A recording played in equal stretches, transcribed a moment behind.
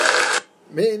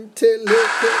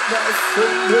Menteleke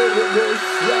basondorobo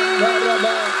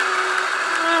siandaraba.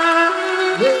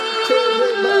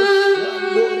 Menteleba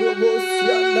shandorobo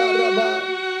siandaraba.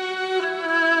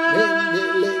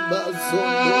 Mendeleba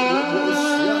zondorobo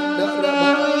siandaraba.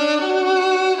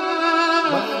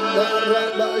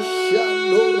 Mandaraba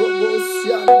shandorobo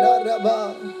siandaraba.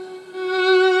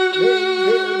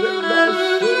 Mendeleba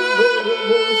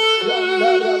zondorobo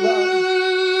siandaraba.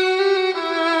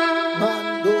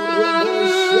 Mandorobo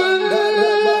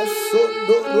shandaraba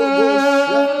sondorobo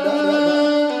shandaraba.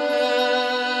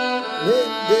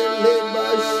 Mendeleba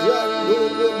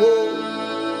shandorobo.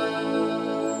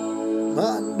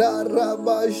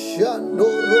 Mandaraba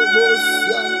shandorobo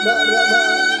shandaraba.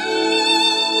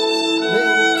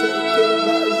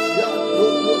 Mentekeba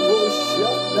shandorobo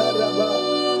shandaraba.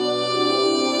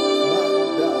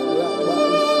 Mandaraba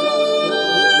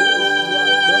shandorobo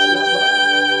shandaraba.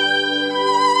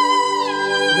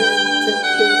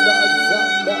 Mentekeba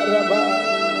zandaraba.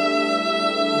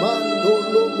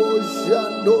 Mandorobo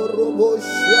shandorobo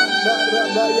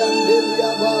shandaraba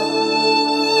yandeliaba.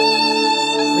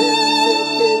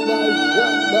 Mentekeba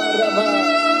zandaraba.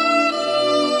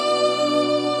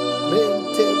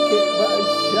 Mentekeba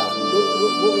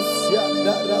shandorobo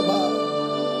shandaraba.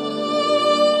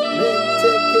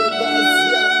 Mentekeba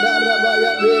zandaraba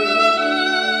yande.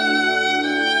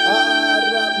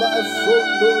 Araba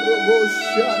sondorobo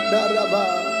shandaraba.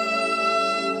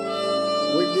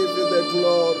 We give you the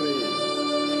glory,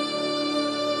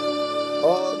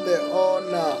 all the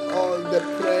honor, all the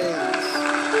praise,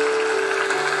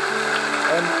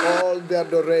 and all the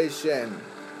adoration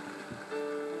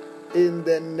in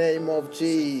the name of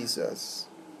Jesus.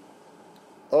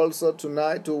 Also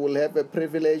tonight we will have a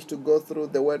privilege to go through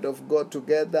the Word of God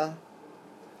together,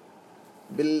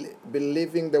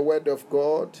 believing the Word of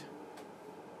God,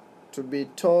 to be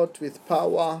taught with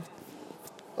power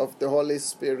of the Holy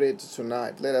Spirit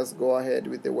tonight. Let us go ahead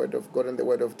with the Word of God and the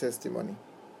word of testimony.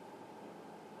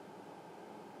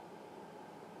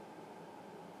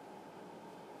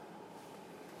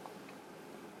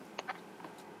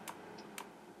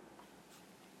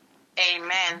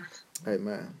 Amen.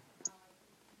 Amen.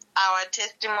 Our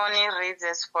testimony reads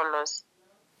as follows.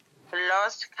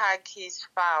 Lost car keys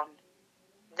found.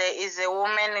 There is a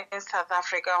woman in South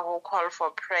Africa who called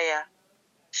for prayer.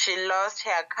 She lost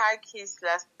her car keys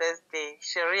last Thursday.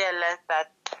 She realized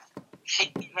that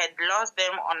she had lost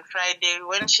them on Friday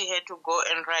when she had to go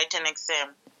and write an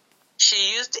exam.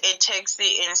 She used a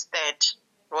taxi instead.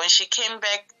 When she came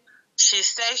back, she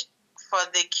searched for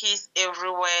the keys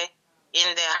everywhere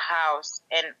in the house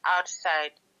and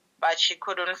outside, but she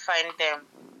couldn't find them.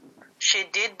 She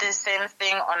did the same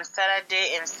thing on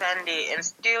Saturday and Sunday and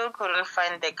still couldn't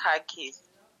find the car keys.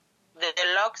 The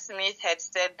locksmith had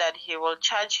said that he will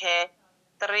charge her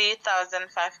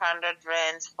 3,500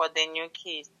 rands for the new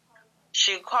keys.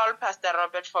 She called Pastor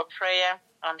Robert for prayer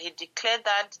and he declared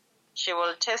that she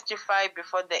will testify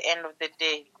before the end of the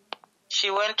day.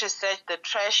 She went to search the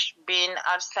trash bin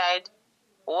outside.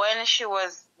 When she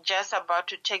was just about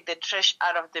to take the trash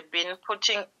out of the bin,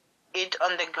 putting it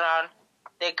on the ground,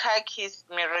 the car keys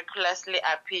miraculously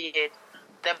appeared.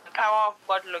 The power of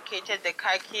God located the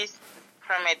car keys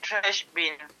from a trash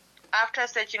bin. After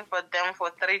searching for them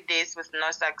for 3 days with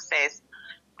no success.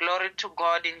 Glory to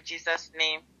God in Jesus'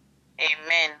 name.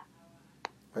 Amen.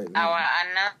 Amen. Our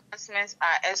announcements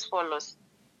are as follows.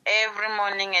 Every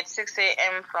morning at 6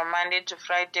 a.m. from Monday to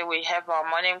Friday, we have our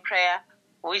morning prayer,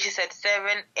 which is at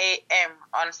 7 a.m.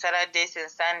 on Saturdays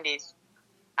and Sundays.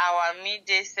 Our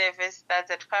midday service starts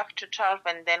at 5 to 12,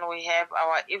 and then we have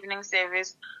our evening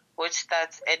service, which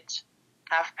starts at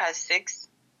 6:30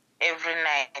 every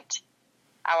night.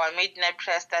 Our midnight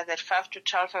prayer starts at 5 to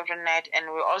 12 every night,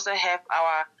 and we also have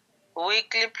our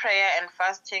weekly prayer and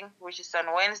fasting, which is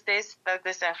on Wednesdays,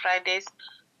 Thursdays, and Fridays.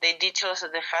 The details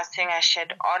of the fasting are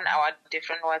shared on our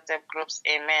different WhatsApp groups.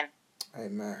 Amen.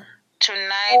 Amen.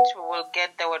 Tonight we will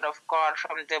get the word of God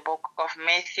from the book of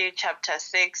Matthew chapter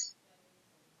 6,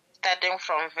 starting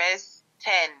from verse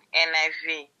 10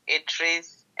 NIV. It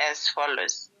reads as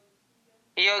follows.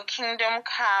 Your kingdom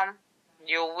come,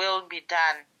 your will be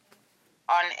done,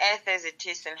 on earth as it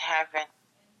is in heaven.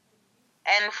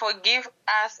 And forgive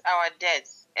us our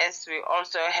debts, as we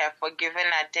also have forgiven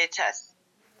our debtors.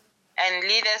 And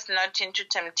lead us not into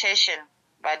temptation,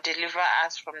 but deliver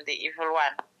us from the evil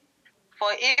one. For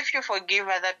if you forgive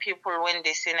other people when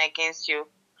they sin against you,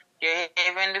 your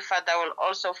heavenly Father will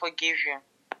also forgive you.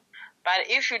 But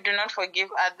if you do not forgive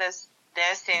others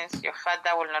their sins, your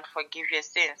Father will not forgive your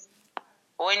sins.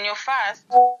 When you fast,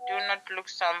 do not look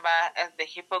somber as the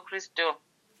hypocrites do,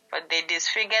 for they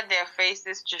disfigure their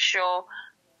faces to show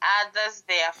others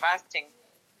they are fasting.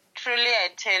 Truly I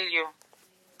tell you,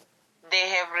 they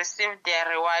have received their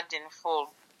reward in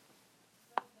full.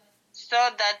 So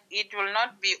that it will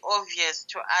not be obvious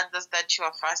to others that you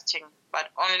are fasting, but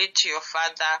only to your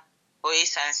Father who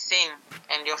is unseen.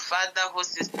 And your Father who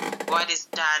sees what is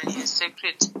done in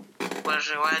secret will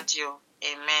reward you.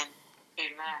 Amen.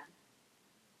 Amen.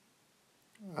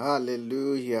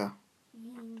 Hallelujah.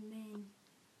 Amen.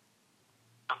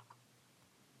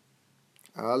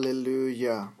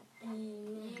 Hallelujah.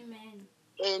 Amen.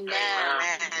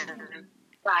 Amen.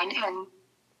 Find him.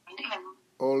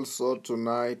 Also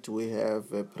tonight we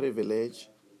have a privilege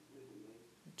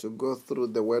to go through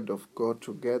the Word of God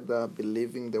together,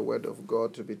 believing the Word of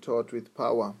God to be taught with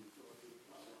power.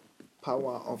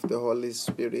 Power of the Holy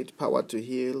Spirit, power to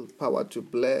heal, power to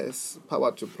bless,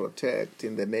 power to protect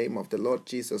in the name of the Lord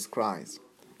Jesus Christ.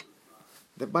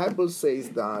 The Bible says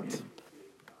that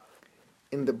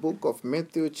in the book of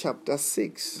Matthew chapter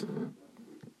 6,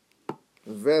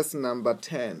 verse number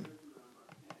 10,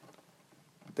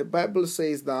 the Bible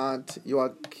says that your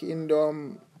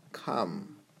kingdom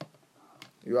come,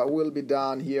 your will be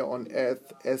done here on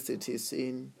earth as it is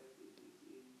in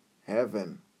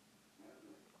heaven.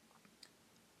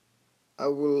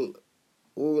 We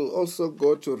will also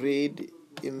go to read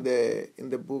in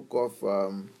the book of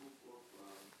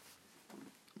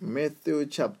Matthew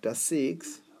chapter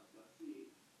 6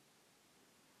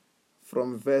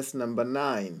 from verse number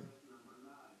 9.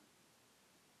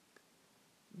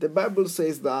 The Bible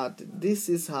says that this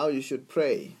is how you should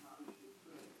pray.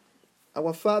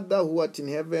 Our Father who art in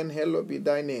heaven, hallowed be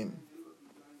thy name.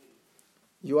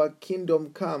 Your kingdom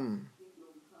come.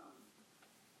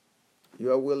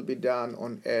 Your will be done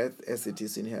on earth as it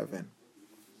is in heaven.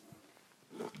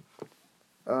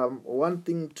 One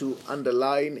thing to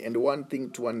underline and one thing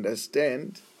to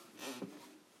understand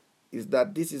is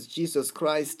that this is Jesus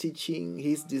Christ teaching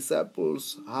his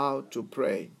disciples how to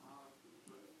pray,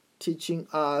 teaching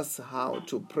us how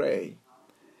to pray.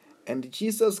 And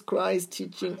Jesus Christ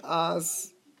teaching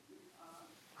us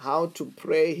how to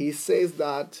pray, he says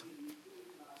that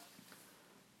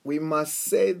we must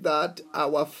say that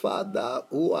our Father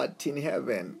who art in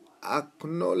heaven,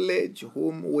 acknowledge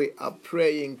whom we are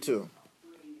praying to.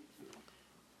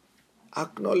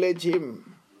 Acknowledge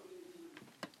him.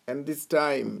 And this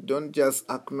time, don't just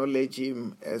acknowledge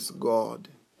him as God.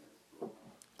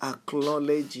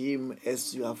 Acknowledge him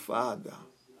as your Father.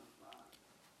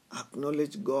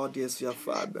 Acknowledge God as your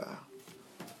Father.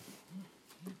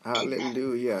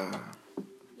 Hallelujah.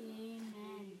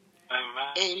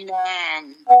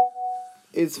 Amen.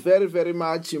 It's very, very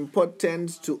much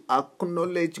important to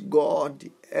acknowledge God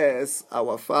as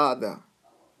our Father.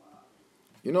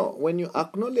 You know, when you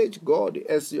acknowledge God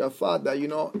as your Father, you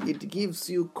know, it gives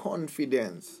you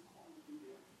confidence.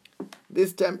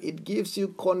 This time it gives you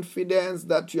confidence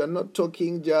that you are not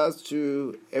talking just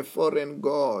to a foreign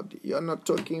God. You are not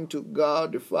talking to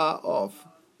God far off.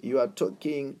 You are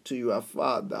talking to your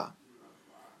Father.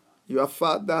 Your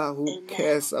Father who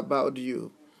cares about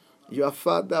you. Your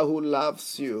Father who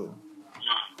loves you.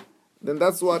 Then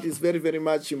that's what is very, very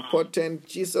much important.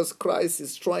 Jesus Christ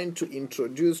is trying to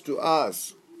introduce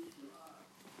us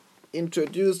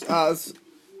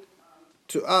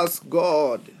to ask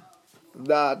God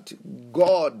that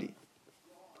God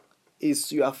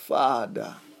is your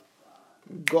Father.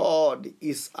 God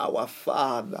is our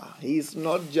Father. He is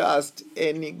not just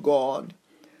any God.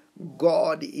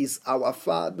 God is our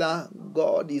Father.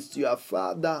 God is your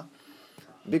Father.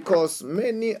 Because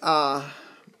many are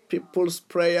people's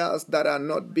prayers that are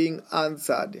not being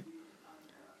answered.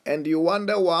 And you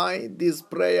wonder why these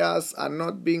prayers are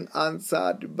not being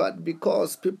answered, but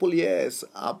because people, yes,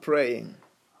 are praying.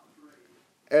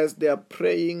 As they are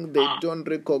praying, they don't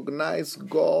recognize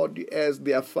God as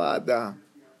their Father.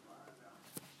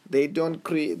 They don't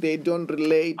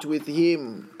relate with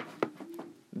him.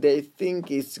 They think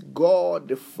it's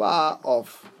God far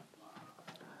off.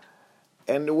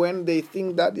 And when they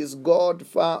think that is God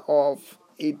far off,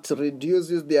 it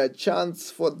reduces their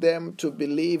chance for them to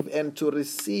believe and to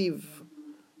receive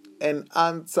an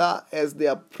answer as they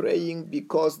are praying,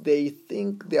 because they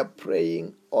think they are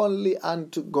praying only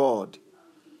unto God,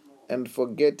 and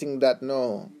forgetting that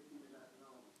no,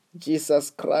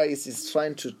 Jesus Christ is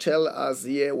trying to tell us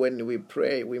here, when we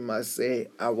pray, we must say,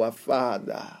 our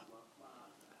Father.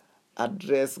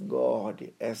 Address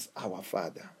God as our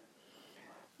Father.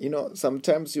 You know,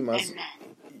 sometimes you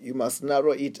must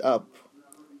narrow it up.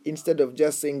 Instead of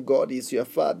just saying God is your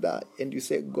Father, and you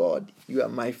say, God, you are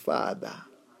my Father.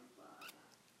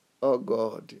 Oh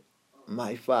God,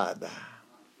 my Father.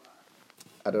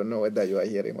 I don't know whether you are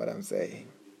hearing what I'm saying.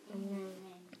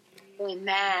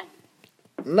 Amen.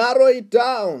 Narrow it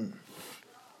down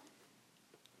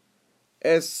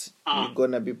as you're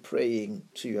going to be praying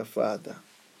to your Father.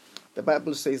 The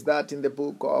Bible says that in the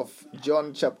book of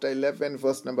John chapter 11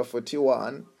 verse number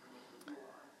 41.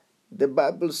 The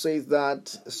Bible says that,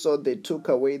 so they took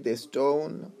away the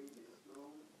stone.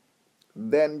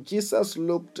 Then Jesus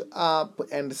looked up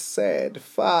and said,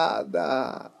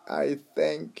 Father, I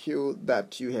thank you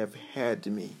that you have heard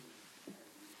me.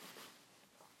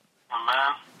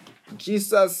 Amen.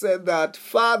 Jesus said that,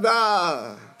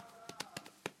 Father,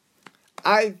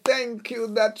 I thank you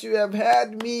that you have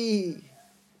heard me.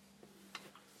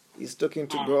 He's talking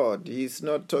to God. He's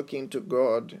not talking to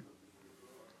God.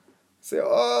 Say,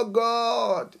 oh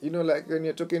God. You know, like when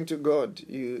you're talking to God,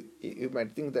 you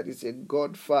might think that it's a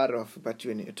God far off, but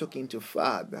when you're talking to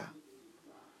Father,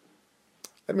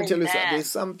 let me tell you something. There's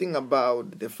something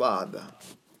about the Father.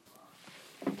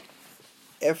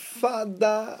 A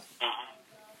father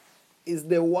is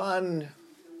the one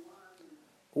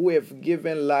who have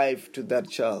given life to that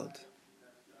child.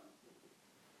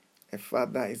 A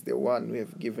father is the one who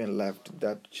have given life to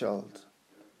that child.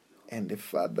 And the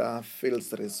father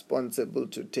feels responsible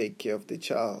to take care of the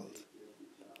child.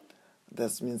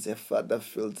 That means a father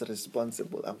feels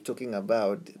responsible. I'm talking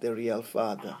about the real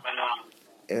father.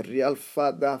 A real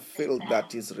father feels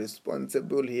that he's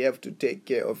responsible. He have to take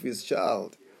care of his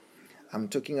child. I'm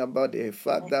talking about a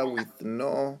father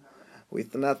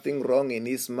with nothing wrong in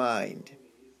his mind.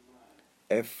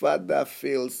 A father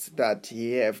feels that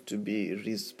he have to be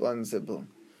responsible.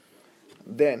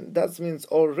 Then that means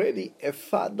already a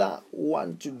father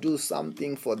wants to do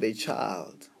something for the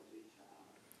child.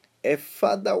 A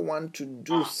father wants to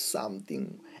do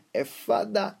something. A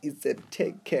father is a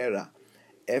take-carer.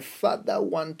 A father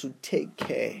wants to take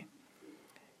care.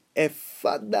 A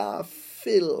father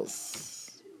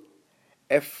feels.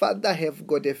 A father have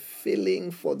got a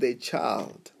feeling for the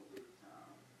child.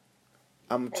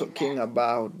 I'm talking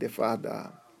about the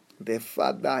father. The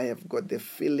father have got the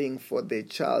feeling for the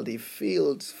child. He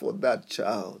feels for that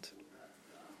child.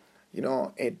 You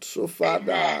know, a true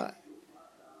father,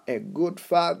 a good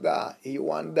father, he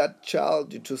wants that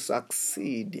child to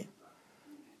succeed.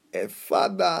 A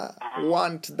father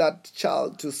wants that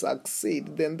child to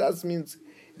succeed. Then that means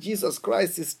Jesus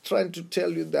Christ is trying to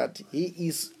tell you that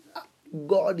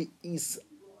God is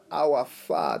our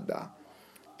Father.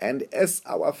 And as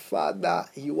our Father,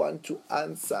 He wants to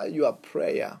answer your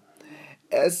prayer.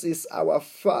 As is our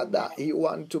Father, He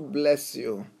wants to bless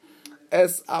you.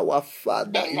 As our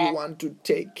Father, He wants to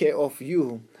take care of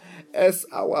you. As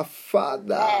our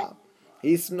Father,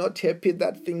 He's not happy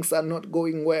that things are not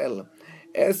going well.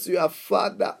 As your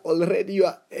Father, already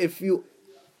if you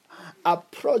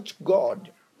approach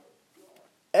God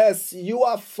as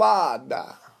your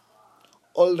Father,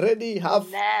 already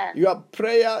your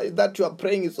prayer that you are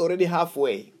praying is already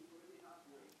halfway.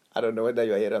 I don't know whether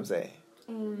you hear what I'm saying.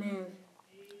 Amen.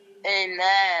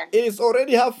 Amen. It is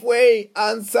already halfway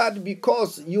answered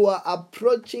because you are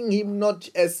approaching Him not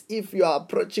as if you are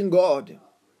approaching God.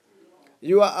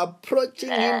 You are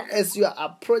approaching Him as you are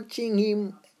approaching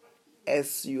Him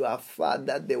as your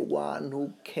Father, the one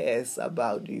who cares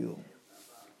about you.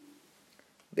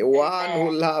 The one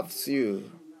who loves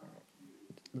you.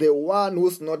 The one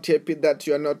who's not happy that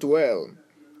you are not well.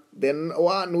 The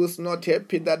one who's not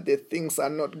happy that the things are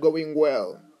not going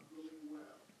well.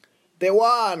 The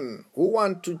one who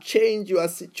wants to change your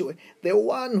situation. The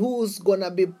one who's going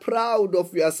to be proud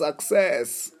of your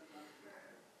success.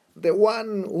 The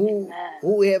one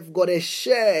who have got a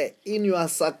share in your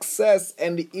success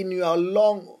and in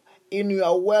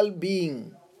your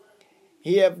well-being.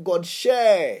 He have got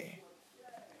share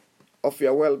of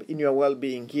in your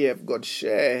well-being. He have got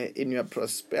share in your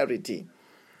prosperity.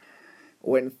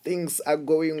 When things are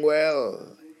going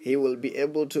well, He will be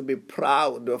able to be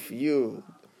proud of you.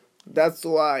 That's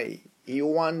why He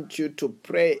wants you to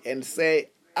pray and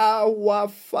say, Our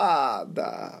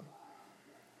Father.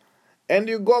 And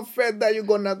you go further, you're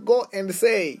going to go and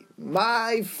say,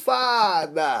 My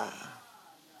Father.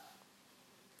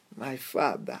 My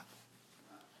Father.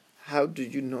 How do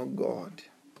you know God?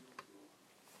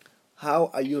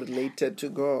 How are you related to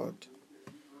God?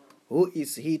 Who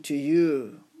is He to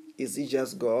you? Is He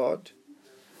just God?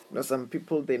 You know, some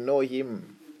people, they know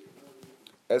Him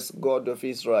as God of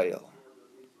Israel.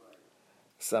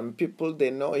 Some people, they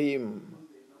know Him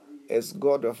as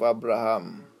God of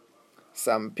Abraham.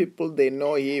 Some people, they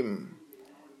know Him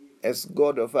as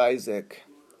God of Isaac.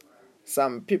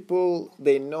 Some people,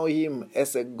 they know Him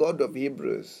as a God of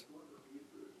Hebrews.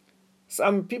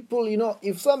 Some people,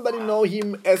 if somebody know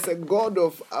him as a God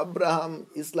of Abraham,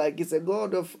 it's like it's a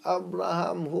God of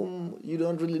Abraham whom you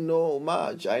don't really know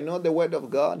much. I know the word of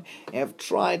God. I have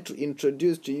tried to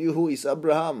introduce to you who is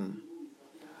Abraham.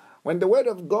 When the word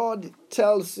of God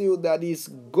tells you that he's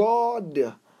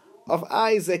God of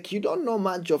Isaac, you don't know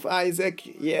much of Isaac.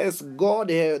 Yes,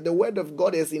 the word of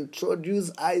God has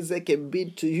introduced Isaac a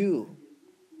bit to you.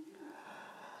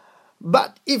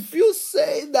 But if you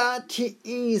say that he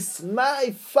is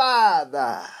my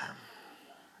father,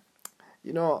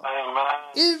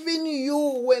 even you,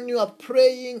 when you are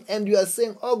praying and you are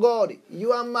saying, oh God,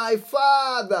 you are my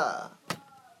father,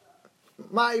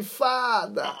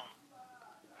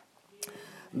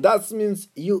 that means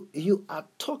you are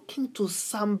talking to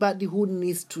somebody who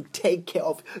needs to take care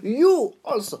of you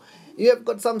also. You have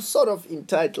got some sort of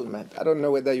entitlement. I don't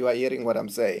know whether you are hearing what I'm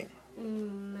saying.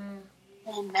 Amen.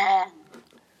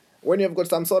 When you have got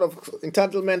some sort of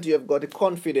entitlement, you have got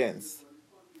confidence.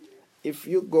 If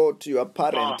you go to your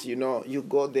parent, you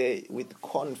go there with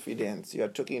confidence. You are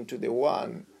talking to the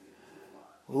one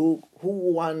who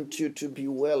wants you to be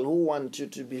well, who wants you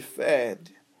to be fed,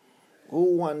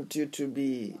 who wants you to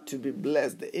be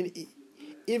blessed.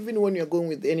 Even when you're going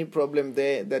with any problem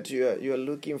there that you are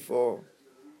looking for,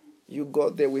 you go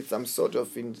there with some sort of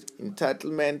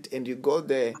entitlement, and you go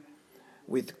there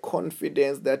with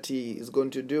confidence that he is going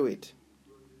to do it.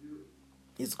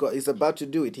 He's about to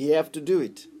do it. He have to do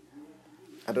it.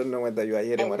 I don't know whether you are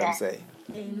hearing what I'm saying.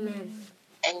 Amen.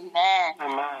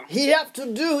 Amen. He have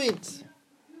to do it.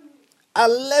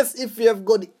 Unless if you have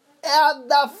got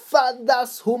other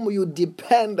fathers whom you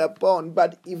depend upon.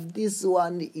 But if this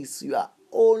one is your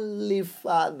only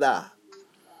father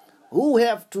who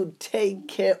have to take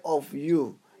care of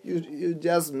you, you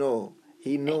just know.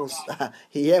 He knows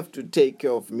he have to take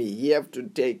care of me. He have to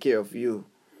take care of you.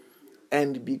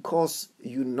 And because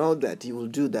you know that, he will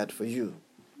do that for you.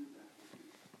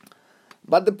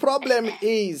 But the problem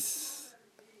is,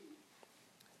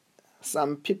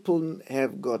 some people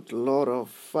have got a lot of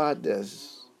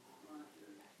fathers.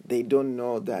 They don't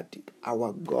know that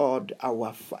our God,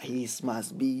 he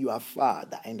must be your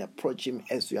father, and approach him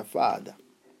as your father.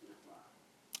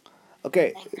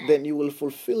 Okay, then you will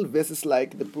fulfill verses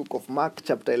like the book of Mark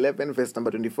chapter 11, verse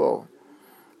number 24,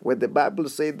 where the Bible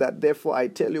says that, therefore I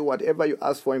tell you, whatever you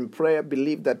ask for in prayer,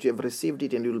 believe that you have received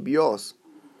it and it will be yours.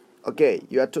 Okay,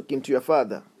 you are talking to your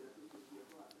father.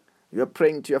 You are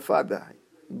praying to your father,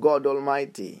 God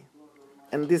Almighty.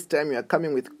 And this time you are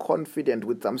coming with confidence,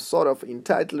 with some sort of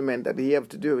entitlement that he have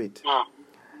to do it.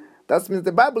 That means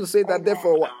the Bible says that,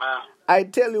 therefore I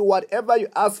tell you, whatever you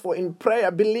ask for in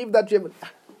prayer, believe that you have...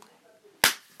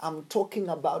 I'm talking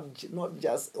about not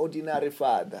just ordinary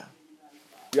father.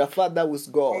 Your father who is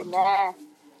God,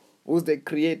 who is the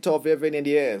creator of heaven and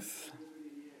the earth,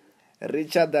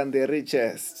 richer than the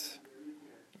richest,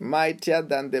 mightier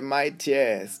than the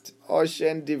mightiest,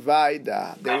 ocean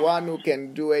divider, the one who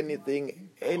can do anything,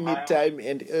 anytime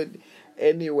and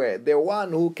anywhere, the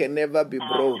one who can never be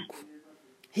broke.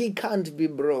 He can't be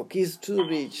broke. He's too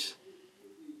rich.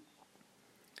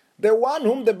 The one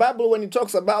whom the Bible, when it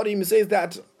talks about him, says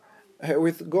that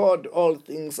with God all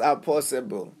things are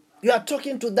possible. You are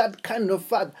talking to that kind of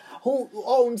father who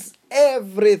owns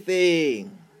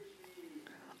everything.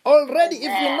 Already, if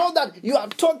you know that you are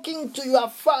talking to your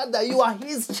father, you are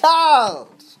his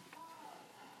child.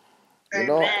 When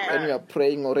you are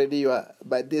praying already,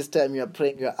 by this time you are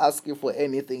praying, you are asking for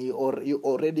anything, you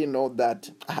already know that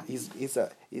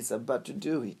he's about to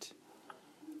do it.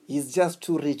 He's just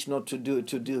too rich not to do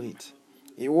it.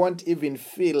 He won't even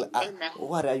feel,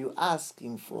 what are you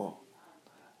asking for?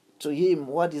 To him,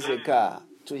 what is a car?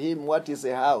 To him, what is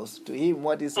a house? To him,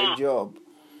 what is a job?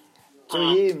 To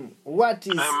him, what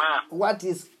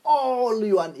is all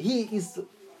you want? He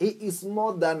is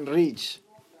more than rich.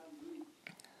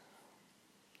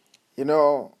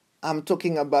 I'm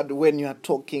talking about when you are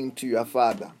talking to your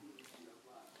father.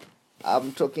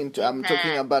 I'm talking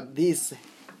about this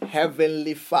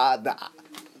heavenly father,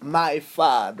 my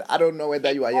father. I don't know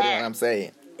whether you are hearing what I'm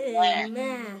saying.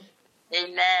 Amen.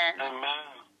 Amen.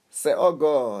 Say, oh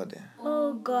God.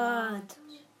 Oh God.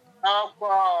 Oh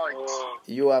God.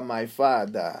 You are my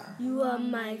father. You are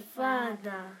my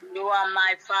father. You are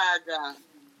my father.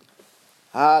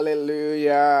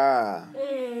 Hallelujah.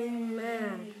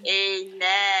 Amen.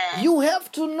 Amen. You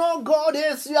have to know God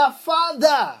as your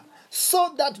father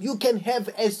so that you can have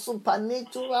a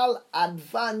supernatural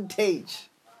advantage.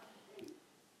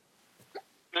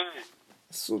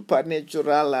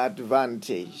 Supernatural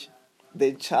advantage.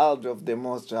 The child of the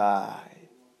Most High.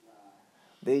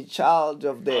 The child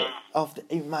of the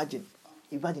imagine.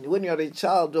 Imagine when you are a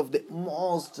child of the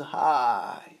Most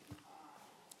High,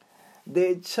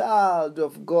 the child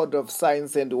of God of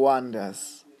signs and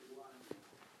wonders,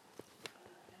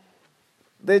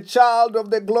 the child of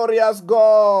the glorious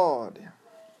God.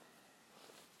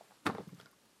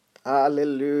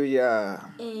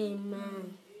 Hallelujah.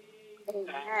 Amen.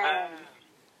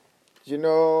 You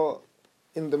know,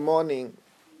 in the morning,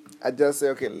 I just say,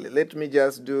 okay, let me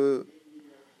just join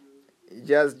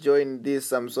this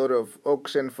some sort of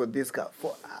auction for this car.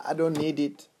 I don't need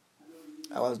it.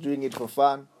 I was doing it for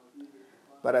fun.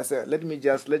 But I said,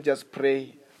 let's just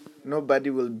pray.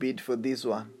 Nobody will bid for this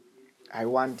one. I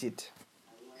want it.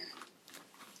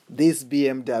 This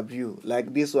BMW,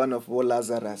 like this one of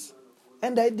Lazarus.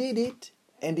 And I did it.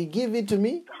 And he gave it to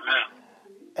me.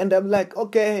 And I'm like,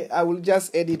 okay, I will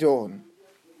just add it on.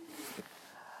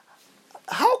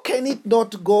 How can it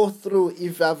not go through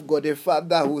if I've got a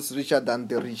Father who's richer than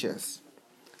the richest?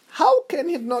 How can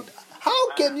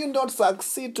you not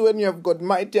succeed when you have got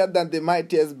mightier than the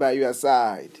mightiest by your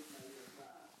side?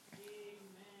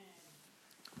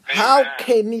 How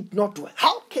can it not work?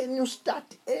 How can you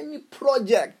start any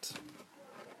project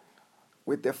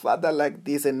with a Father like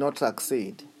this and not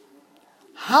succeed?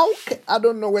 I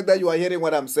don't know whether you are hearing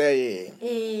what I'm saying.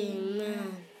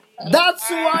 Amen. That's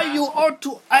why you ought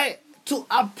to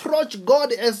approach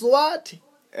God as what?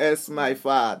 As my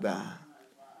Father.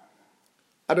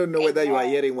 I don't know whether you are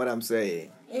hearing what I'm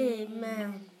saying.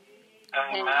 Amen.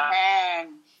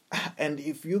 Amen. And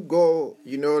if you go,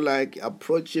 like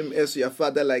approach him as your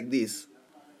Father like this,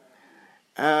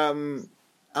 I'm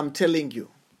telling you,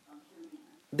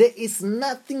 there is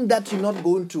nothing that you're not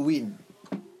going to win.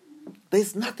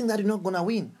 There's nothing that you're not going to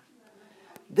win.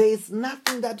 There is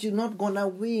nothing that you're not going to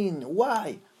win.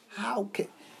 Why?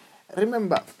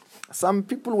 Remember, some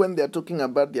people, when they're talking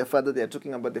about their Father, they're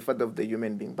talking about the Father of the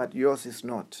human being, but yours is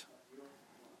not.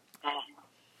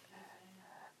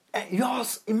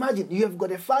 Yours, imagine, you have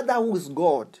got a Father who is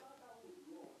God.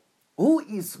 Who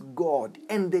is God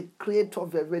and the creator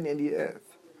of heaven and the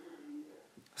earth.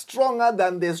 Stronger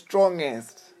than the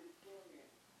strongest.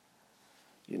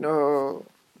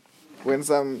 When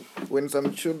some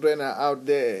children are out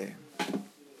there,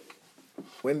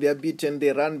 when they are beaten,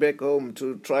 they run back home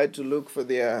to try to look for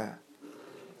their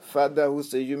Father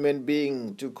who's a human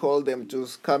being to call them to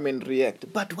come and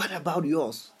react. But what about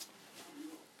yours?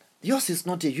 Yours is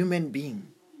not a human being.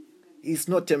 He's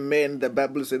not a man, the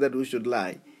Bible says that we should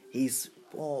lie. He's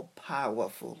more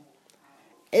powerful.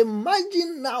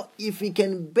 Imagine now if he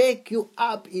can back you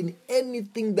up in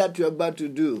anything that you're about to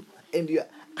do. And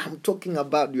I'm talking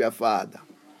about your Father.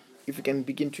 If you can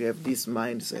begin to have this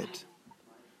mindset,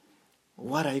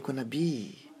 what are you going to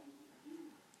be?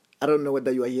 I don't know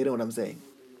whether you are hearing what I'm saying.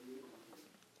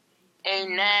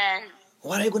 Amen.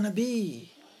 What are you going to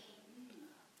be?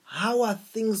 How are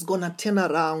things going to turn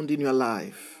around in your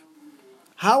life?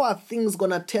 How are things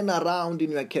going to turn around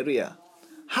in your career?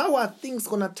 How are things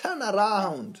going to turn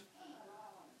around?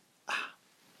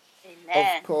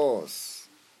 Amen. Of course,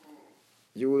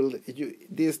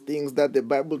 these things that the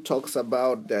Bible talks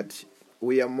about, that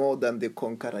we are more than the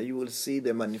conqueror, you will see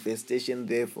the manifestation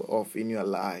thereof in your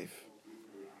life.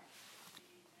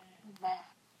 Amen.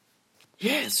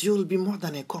 Yes, you will be more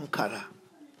than a conqueror.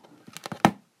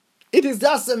 It is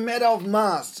just a matter of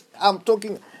must. I'm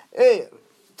talking,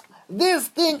 this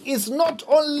thing is not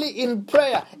only in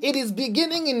prayer. It is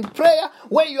beginning in prayer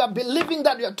where you are believing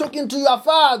that you are talking to your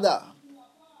Father.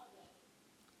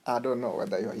 I don't know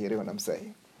whether you are hearing what I'm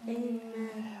saying.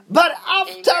 Amen. But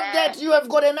after that, you have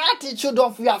got an attitude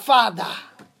of your Father.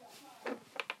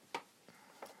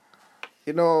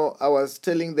 I was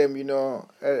telling them,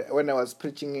 when I was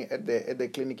preaching at the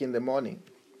clinic in the morning,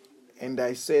 and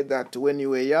I said that when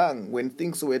you were young, when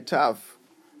things were tough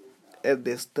at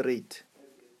the street,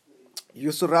 you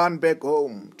used to run back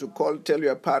home to tell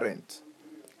your parent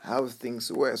how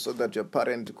things were so that your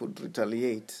parent could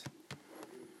retaliate.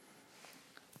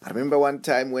 I remember one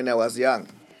time when I was young,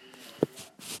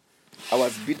 I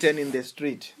was beaten in the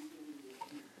street.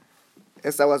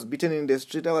 As I was beaten in the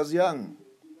street, I was young.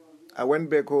 I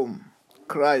went back home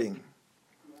crying.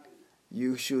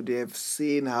 You should have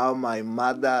seen how my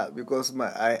mother, because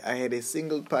I had a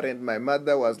single parent, my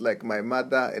mother was like my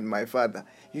mother and my father.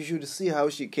 You should see how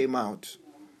she came out,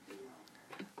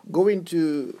 going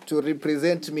to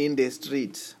represent me in the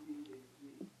street.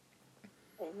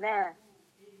 Amen.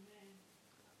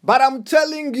 But I'm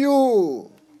telling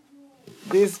you,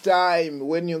 this time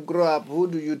when you grow up, who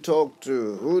do you talk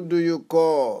to? Who do you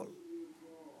call?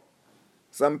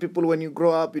 Some people, when you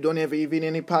grow up, you don't have even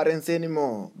any parents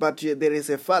anymore. But there is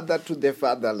a father to the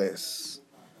fatherless.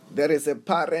 There is a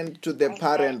parent to the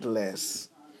parentless.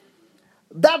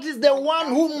 That is the one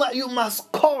whom you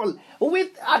must call with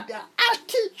an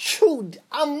attitude.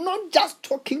 I'm not just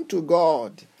talking to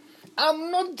God.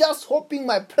 I'm not just hoping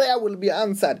my prayer will be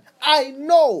answered. I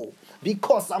know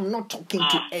because I'm not talking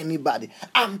to anybody.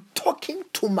 I'm talking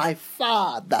to my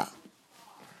Father.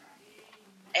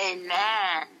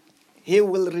 Amen. He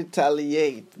will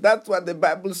retaliate. That's what the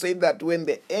Bible says, that when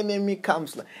the enemy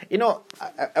comes,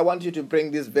 I want you to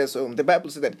bring this verse home. The Bible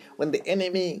says that when the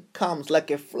enemy comes like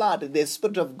a flood, the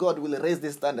Spirit of God will raise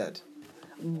the standard.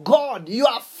 God,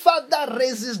 your Father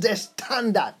raises the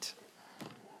standard.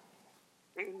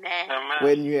 Amen.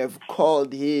 When you have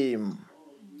called him.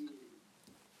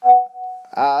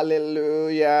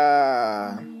 Hallelujah.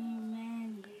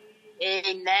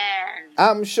 Amen.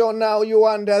 I'm sure now you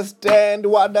understand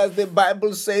what does the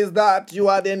Bible says, that you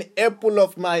are an apple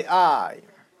of my eye.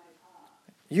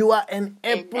 You are an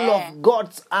apple of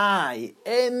God's eye.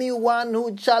 Anyone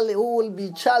who will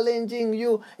be challenging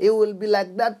you, it will be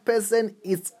like that person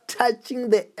is touching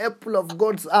the apple of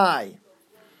God's eye.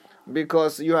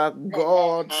 Because you are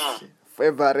God's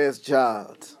favorite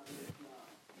child.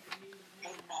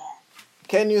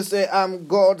 Can you say, I'm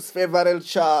God's favorite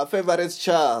child?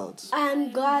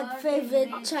 I'm God's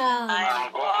favorite child. I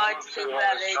am God's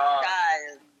favorite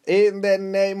child. In the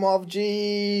name of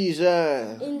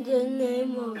Jesus. In the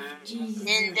name of Jesus.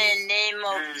 In the name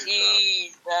of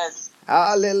Jesus.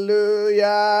 Hallelujah.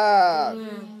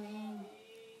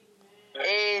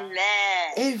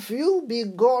 Amen. If you be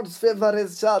God's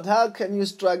favorite child, how can you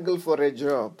struggle for a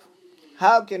job?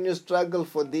 How can you struggle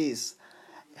for this?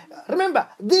 Remember,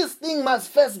 this thing must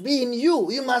first be in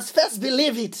you. You must first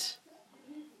believe it.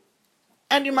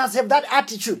 And you must have that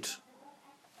attitude.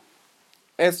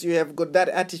 As you have got that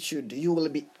attitude, you will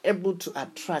be able to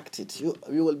attract it. You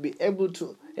will be able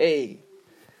to, to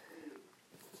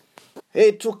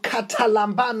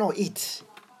katalambano it.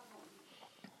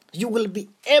 You will be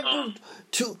able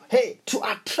to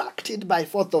attract it by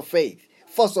force of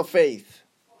faith.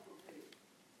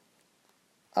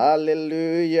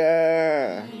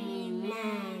 Hallelujah.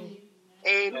 Amen.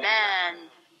 Amen.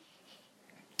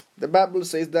 The Bible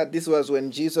says that this was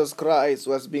when Jesus Christ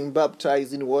was being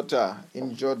baptized in water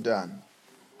in Jordan.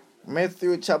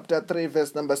 Matthew chapter 3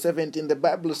 verse number 17, the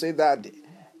Bible says that,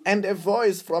 and a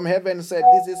voice from heaven said,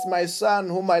 this is my son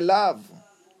whom I love.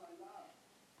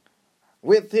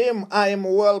 With him I am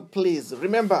well pleased.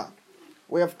 Remember,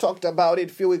 we have talked about it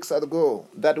a few weeks ago,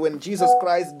 that when Jesus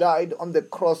Christ died on the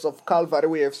cross of Calvary,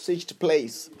 we have switched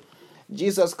place.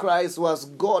 Jesus Christ was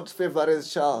God's favorite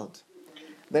child.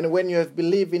 Then when you have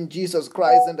believed in Jesus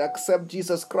Christ and accept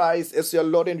Jesus Christ as your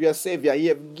Lord and your Savior, He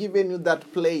have given you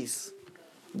that place,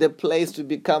 the place to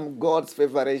become God's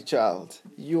favorite child.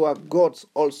 You are God's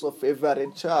also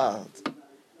favorite child.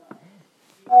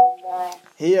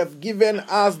 He have given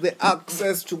us the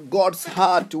access to God's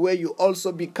heart, where you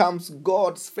also becomes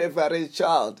God's favorite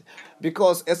child.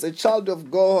 Because as a child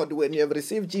of God, when you have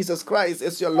received Jesus Christ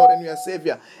as your Lord and your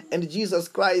Savior, and Jesus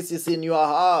Christ is in your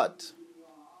heart,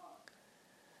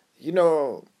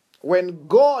 when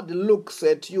God looks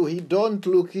at you, He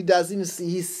doesn't see,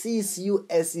 He sees you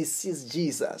as He sees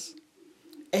Jesus.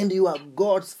 And you are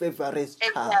God's favorite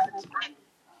child.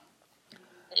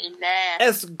 Amen.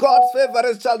 As God's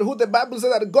favorite child, who the Bible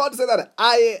says that God said that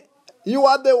you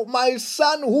are my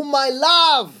son whom I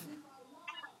love,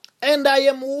 and I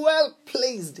am well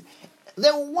pleased.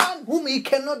 The one whom He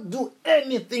cannot do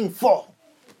anything for.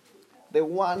 The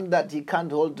one that He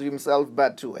can't hold to Himself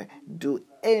but to do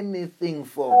anything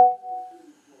for.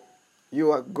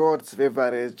 You are God's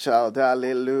favorite child.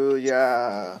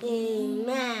 Hallelujah.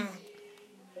 Amen.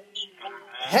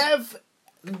 Have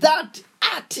that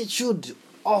attitude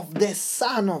of the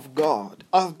Son of God,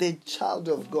 of the child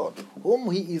of God,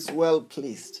 whom He is well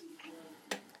pleased.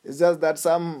 It's just that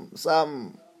some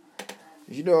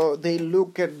they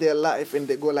look at their life and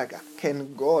they go like,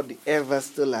 can God ever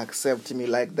still accept me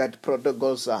like that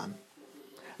prodigal son?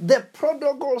 The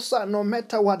prodigal son, no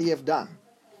matter what he have done,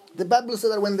 the Bible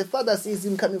says that when the father sees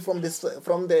him coming from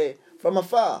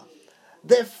afar,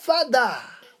 the father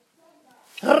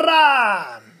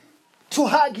ran to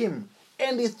hug him,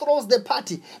 and he throws the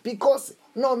party, because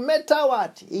no matter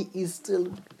what, he is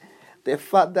still the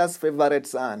father's favorite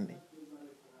son.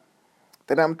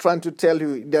 Then I'm trying to tell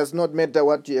you, it does not matter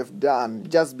what you have done,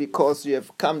 just because you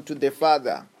have come to the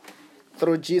Father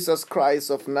through Jesus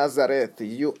Christ of Nazareth.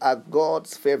 You are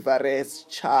God's favorite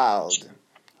child.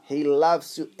 He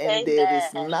loves you, and there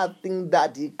is nothing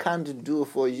that He can't do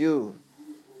for you.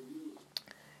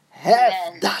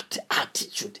 Have that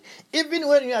attitude. Even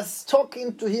when you are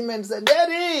talking to Him and say,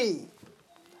 Daddy,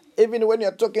 Even when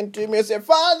you're talking to him, you say,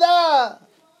 Father,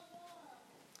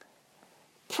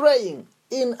 praying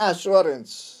in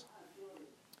assurance.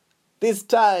 This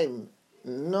time,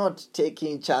 not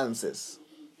taking chances.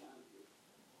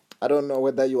 I don't know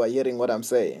whether you are hearing what I'm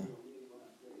saying.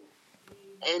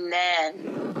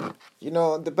 Amen. You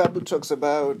know, the Bible talks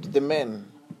about the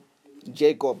man,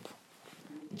 Jacob.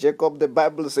 Jacob, the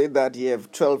Bible said that he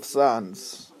had 12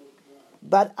 sons.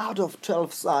 But out of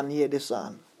 12 sons, he had a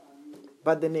son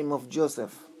by the name of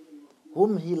Joseph,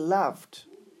 whom he loved.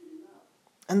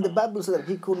 And the Bible said that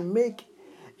he could make,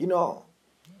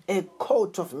 a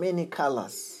coat of many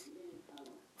colors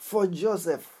for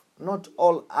Joseph, not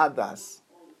all others.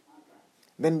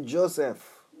 Then Joseph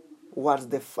was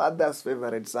the father's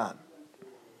favorite son.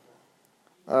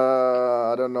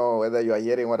 I don't know whether you are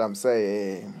hearing what I'm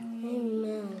saying.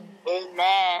 Amen.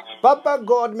 Amen. Papa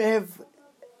God may have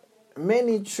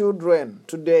many children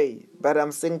today, but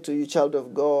I'm saying to you, child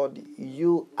of God,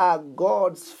 you are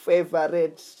God's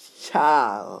favorite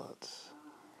child,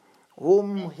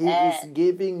 whom he is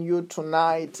giving you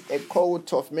tonight a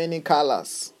coat of many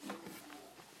colors.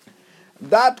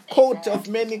 That coat of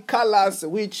many colors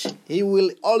which he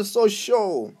will also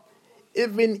show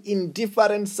even in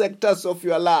different sectors of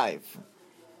your life.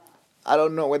 I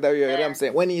don't know whether you hear what I'm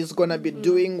saying. When he's going to be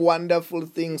doing wonderful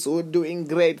things or doing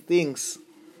great things.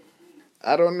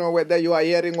 I don't know whether you are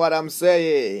hearing what I'm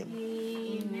saying.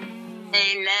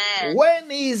 Amen. When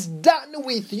he's done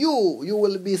with you, you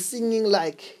will be singing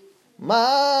like,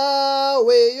 my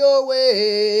way, your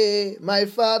way, my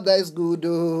Father is good.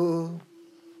 Oh.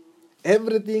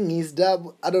 Everything is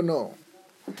done. I don't know.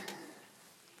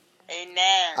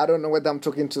 Amen. I don't know whether I'm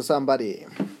talking to somebody.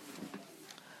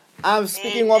 I'm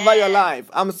speaking over your life.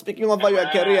 I'm speaking over your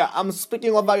career. I'm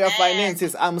speaking over your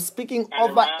finances. I'm speaking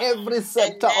over every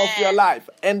sector of your life.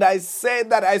 And I say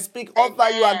that I speak over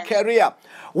your career,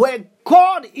 where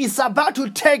God is about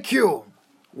to take you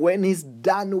when he's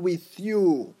done with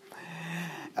you.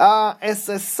 As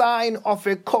a sign of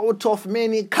a coat of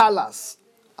many colors.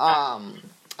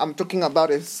 I'm talking about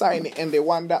a sign and a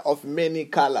wonder of many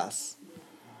colors.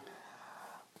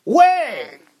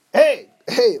 Where, where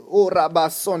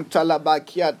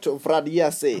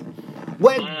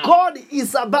God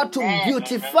is about to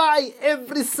beautify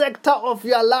every sector of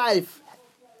your life,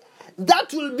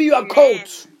 that will be your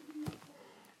coat.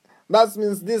 That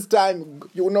means this time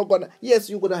you're not gonna. Yes,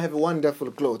 you're gonna have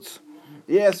wonderful clothes.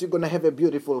 Yes, you're going to have a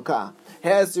beautiful car.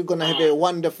 Yes, you're going to have a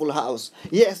wonderful house.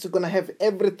 Yes, you're going to have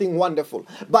everything wonderful.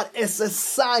 But as a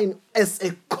sign, as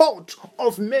a coat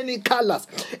of many colors,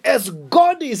 as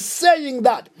God is saying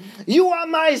that, you are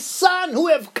my son who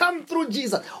have come through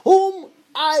Jesus, whom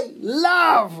I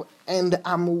love and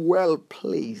am well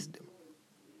pleased.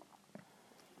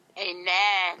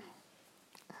 Amen.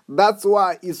 That's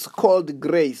why it's called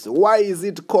grace. Why is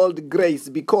it called grace?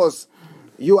 Because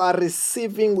you are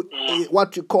receiving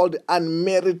what you call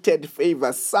unmerited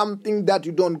favor, something that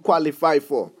you don't qualify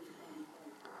for.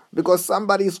 Because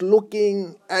somebody is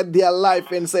looking at their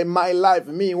life and say, my life,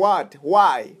 me what?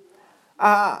 Why?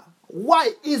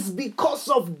 Why? Is because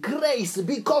of grace,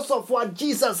 because of what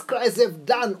Jesus Christ has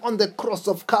done on the cross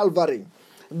of Calvary.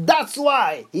 That's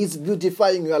why he's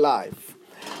beautifying your life.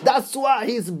 That's why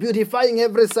he's beautifying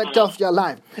every sector of your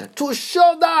life. To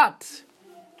show that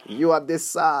you are the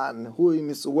son who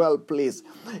is well pleased.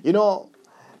 You know,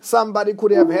 somebody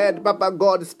could have heard Papa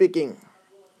God speaking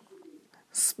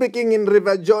in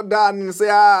River Jordan and say,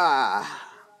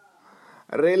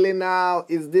 really now,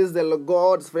 is this the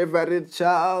God's favorite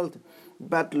child?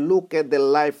 But look at the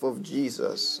life of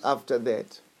Jesus after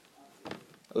that.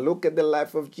 Look at the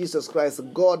life of Jesus Christ.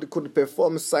 God could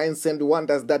perform signs and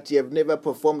wonders that he have never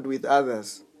performed with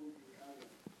others.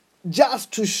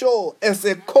 Just to show as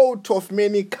a coat of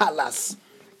many colors.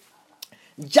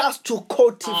 Just to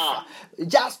coatify.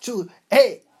 Just to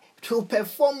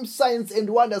perform signs and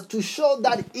wonders. To show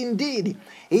that indeed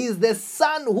he is the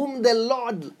son whom the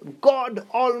Lord God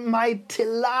Almighty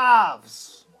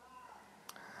loves.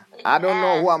 I don't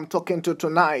know who I'm talking to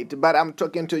tonight, but I'm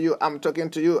talking to you, I'm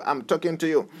talking to you, I'm talking to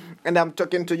you, and I'm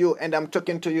talking to you, and I'm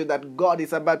talking to you that God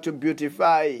is about to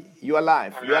beautify your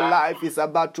life. Your life is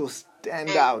about to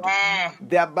stand out.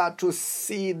 They're about to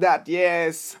see that,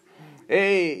 yes,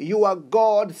 you are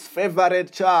God's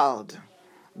favorite child.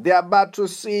 They're about to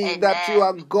see that you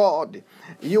are God.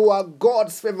 You are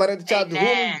God's favorite child,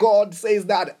 whom God says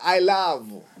that I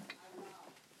love.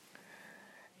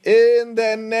 In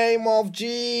the name of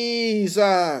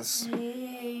Jesus.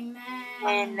 Amen.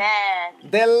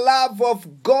 The love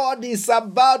of God is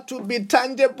about to be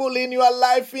tangible in your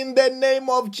life in the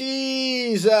name of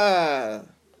Jesus.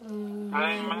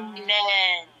 Amen.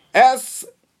 As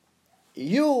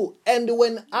you, and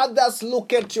when others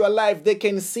look at your life, they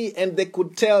can see and they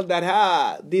could tell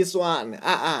that, this one,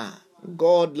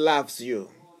 God loves you.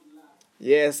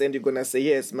 Yes, and you're going to say,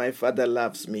 yes, my Father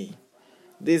loves me.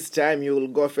 This time you will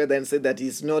go further and say that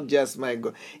He's not just my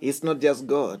God. It's not just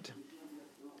God.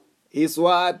 He's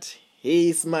what? He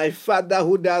is my Father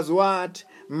who does what?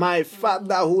 My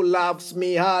Father who loves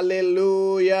me.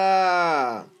 Hallelujah.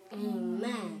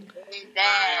 Amen.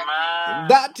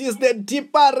 That is the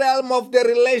deeper realm of the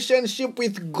relationship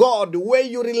with God, where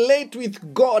you relate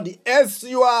with God as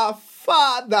your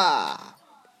Father.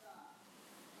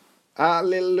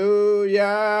 Hallelujah.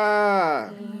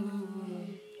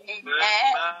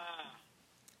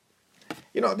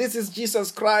 You know, this is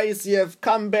Jesus Christ. He has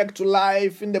come back to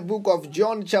life in the book of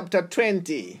John chapter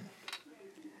 20.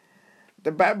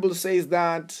 The Bible says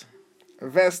that,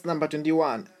 verse number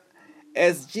 21,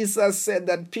 as Jesus said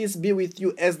that, peace be with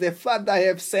you, as the Father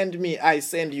have sent me, I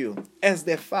send you. As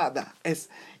the Father, as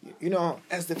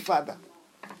the Father.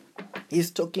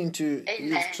 He's talking to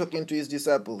his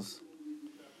disciples.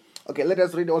 Okay, let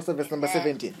us read also verse number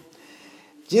 17.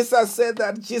 Jesus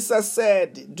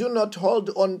said, do not hold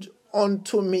on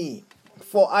to me,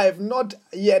 for I have not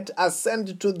yet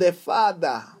ascended to the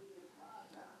Father.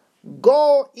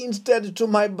 Go instead to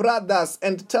my brothers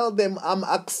and tell them I'm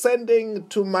ascending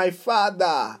to my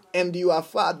Father and your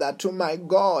Father, to my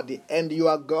God and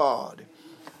your God.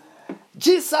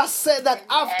 Jesus said that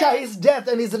after his death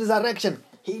and his resurrection,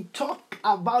 he talked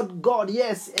about God,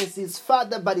 yes, as his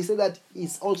Father, but he said that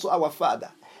he's also our Father.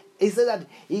 He said that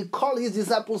he called his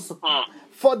disciples,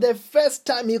 for the first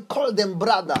time he called them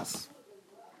brothers.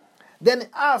 Then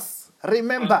us,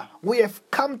 remember, we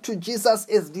have come to Jesus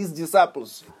as these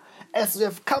disciples. As we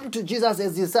have come to Jesus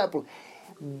as disciples,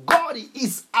 God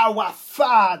is our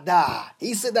Father.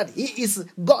 He said that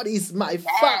God is my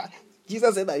Father.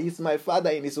 Jesus said that He's my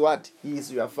Father and is what? He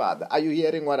is your Father. Are you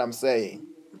hearing what I'm saying?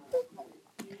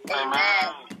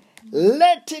 Amen.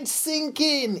 Let it sink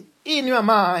in your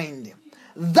mind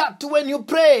that when you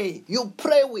pray, you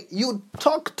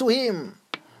talk to Him.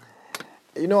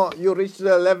 You know, you reach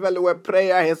the level where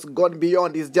prayer has gone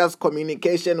beyond. It's just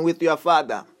communication with your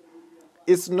Father.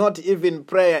 It's not even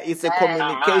prayer. It's a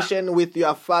communication with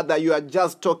your Father. You are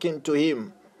just talking to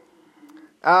Him.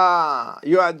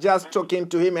 You are just talking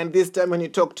to Him. And this time when you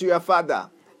talk to your Father,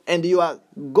 and you are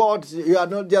God, you are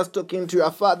not just talking to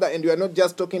your Father, and you are not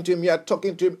just talking to Him, you are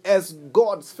talking to Him as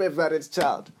God's favorite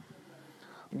child.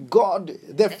 God,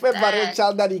 the favorite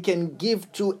child that He can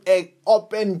give to an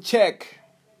open check.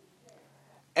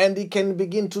 And He can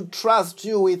begin to trust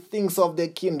you with things of the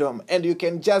kingdom. And you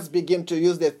can just begin to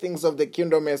use the things of the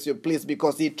kingdom as you please,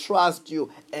 because He trusts you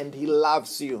and He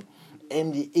loves you.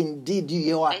 And indeed, He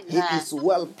is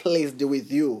well placed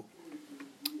with you.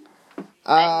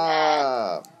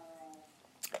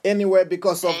 Anyway,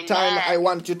 because of time, I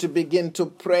want you to begin to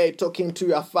pray, talking to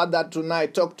your Father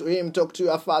tonight. Talk to Him, talk to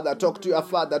your Father, talk to your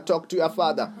Father, talk to your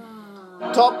Father.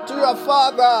 Talk to your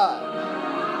Father.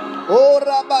 Oh,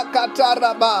 Rabba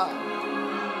Kataraba.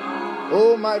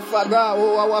 Oh, my Father,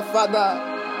 oh, our Father.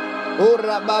 Oh,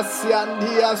 Rabba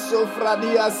Siandia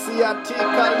Sofradia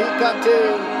Siatika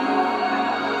Likate.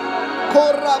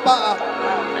 Koraba.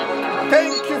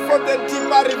 Thank you for the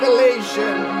deeper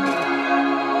revelation.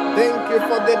 Thank you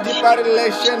for the deeper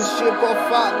relationship of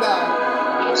Father.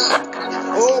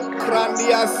 Oh,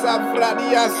 Krandia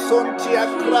Safradia Sontia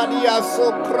Kradia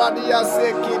Sokradia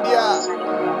Sekidia.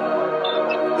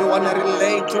 We want to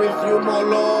relate with you more,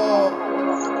 Lord.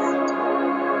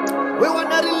 We want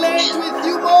to relate with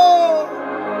you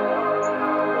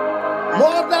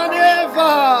more than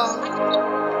ever.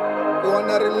 We want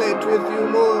to relate with you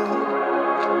more.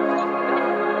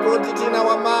 Put it in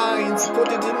our minds, put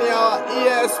it in our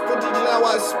ears, put it in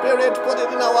our spirit, put it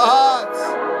in our hearts,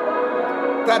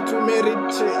 that we may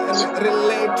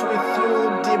relate with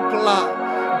you deeply.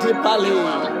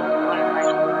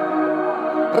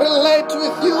 Relate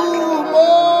with you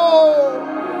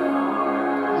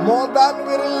more than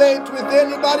we relate with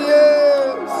anybody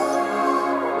else.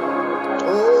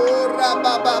 Oh,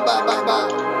 Rabba.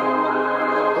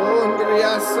 Oh,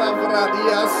 Ndria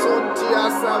Savradia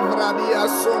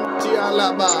Sontia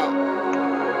Laba.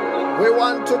 We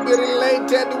want to be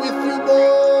related with you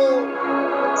more.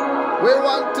 We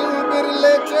want to be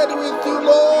related with you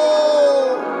more.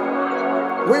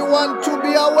 We want to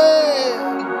be aware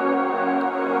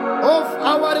of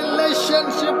our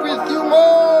relationship with you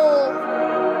more.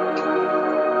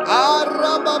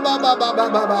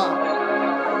 Arabababababa.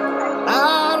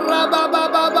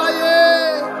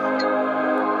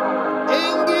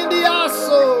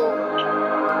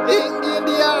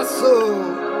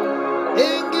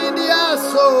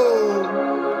 Ingidiaso.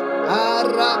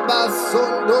 Raba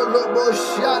sondolobo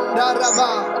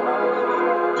shandaraba.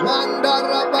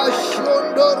 Mandaraba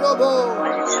shondorobo.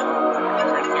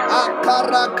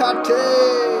 Akarakate.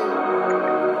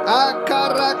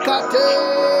 Akarakate.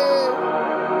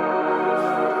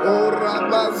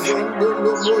 Oraba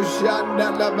sondolobo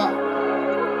shandaraba.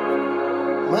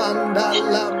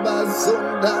 Mandalaba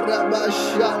zondaraba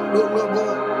shandolobo.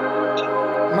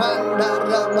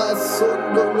 Mandaraba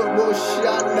sondolobo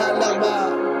shandalaba.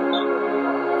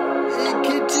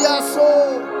 Ikitiaso.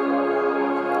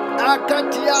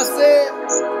 Akatiase.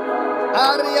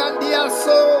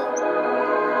 Ariandiaso.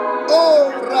 Oh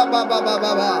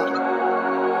rababababa.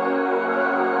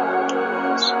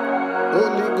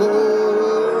 Holy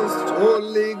Ghost,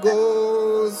 Holy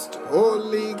Ghost,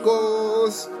 Holy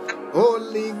Ghost,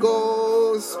 Holy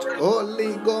Ghost,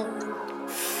 Holy Ghost.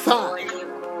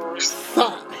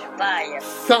 Fire, fire,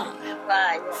 fire,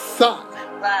 fire,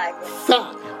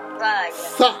 fire,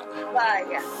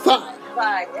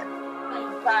 fire,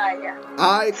 fire.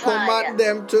 I command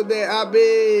them to the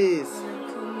abyss.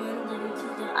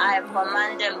 I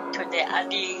command them to the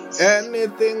abyss.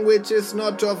 Anything which is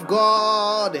not of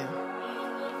God.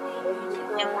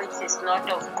 Anything which is not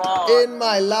of God. In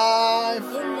my life.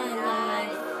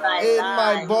 In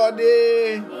my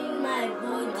body.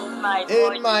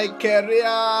 In my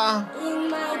career.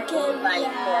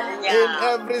 In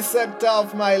every sector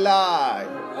of my life.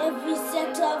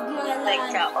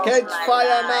 Catch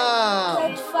fire now.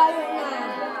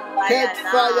 Catch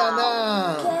fire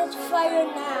now.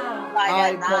 I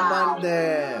command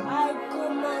them.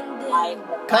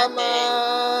 Come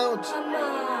out.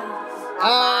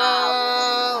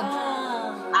 Out.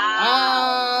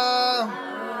 Out.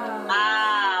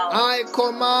 I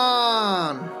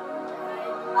command.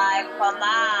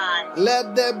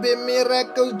 Let there be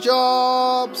miracle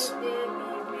jobs.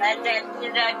 Let there be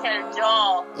miracle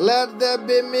jobs. Let there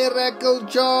be miracle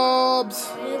jobs.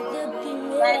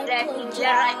 Let there be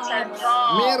miracle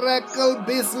jobs. Miracle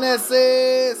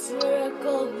businesses.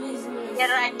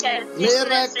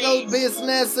 Miracle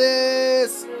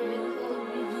businesses.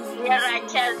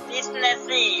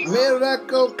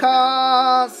 Miracle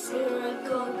cars.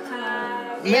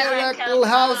 Miracle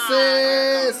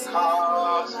houses.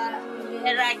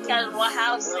 Miracle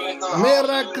houses.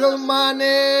 Miracle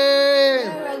money.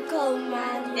 Miracle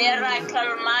money.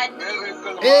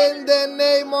 In the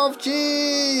name of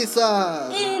Jesus.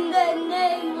 In the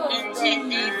name of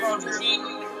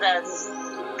Jesus.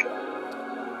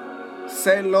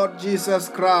 Say, Lord Jesus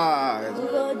Christ.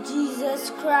 Lord Jesus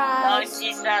Lord Christ.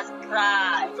 Jesus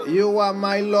Christ. You are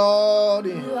my Lord.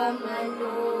 You are my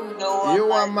Lord.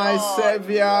 You are my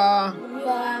Savior. You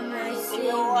are my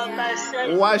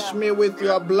Savior. Wash me with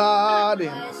your blood.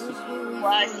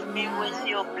 Wash me with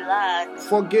your blood.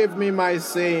 Forgive me my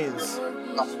sins.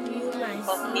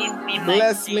 Forgive me my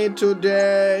Bless me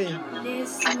today.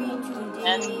 Bless me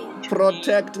today.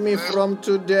 Protect me from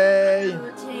today.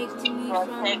 Protect me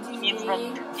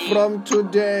From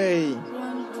today.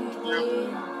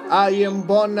 I am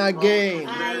born again.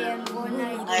 I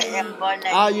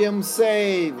am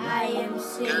saved.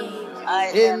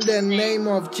 In the name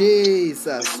of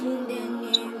Jesus.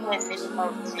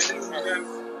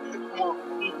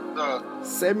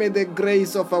 Say me the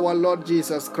grace of our Lord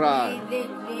Jesus Christ.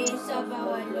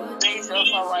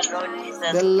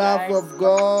 The love of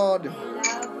God.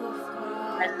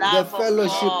 The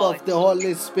fellowship of the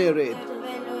Holy Spirit.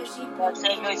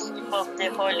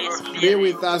 Be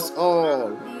with us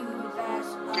all.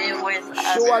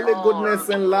 Surely goodness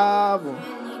and love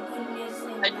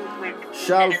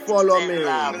shall follow me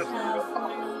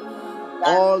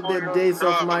all the days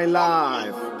of my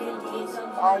life,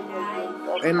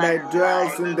 and I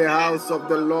dwell in the house of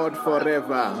the Lord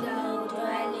forever.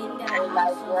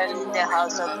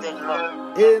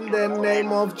 In the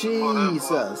name of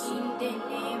Jesus.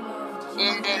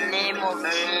 In the name of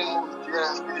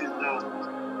Jesus.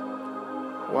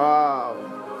 Wow.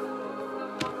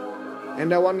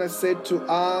 And I want to say to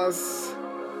us,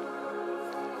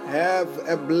 have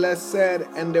a blessed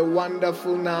and a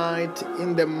wonderful night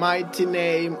in the mighty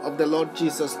name of the Lord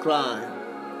Jesus Christ.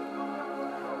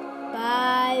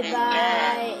 Bye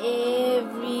bye,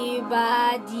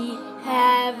 everybody.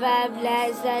 Have a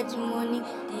blessed morning,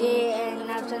 day, and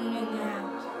afternoon.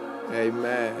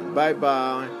 Amen. Bye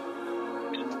bye.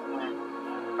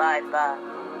 Bye bye.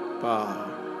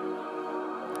 Bye.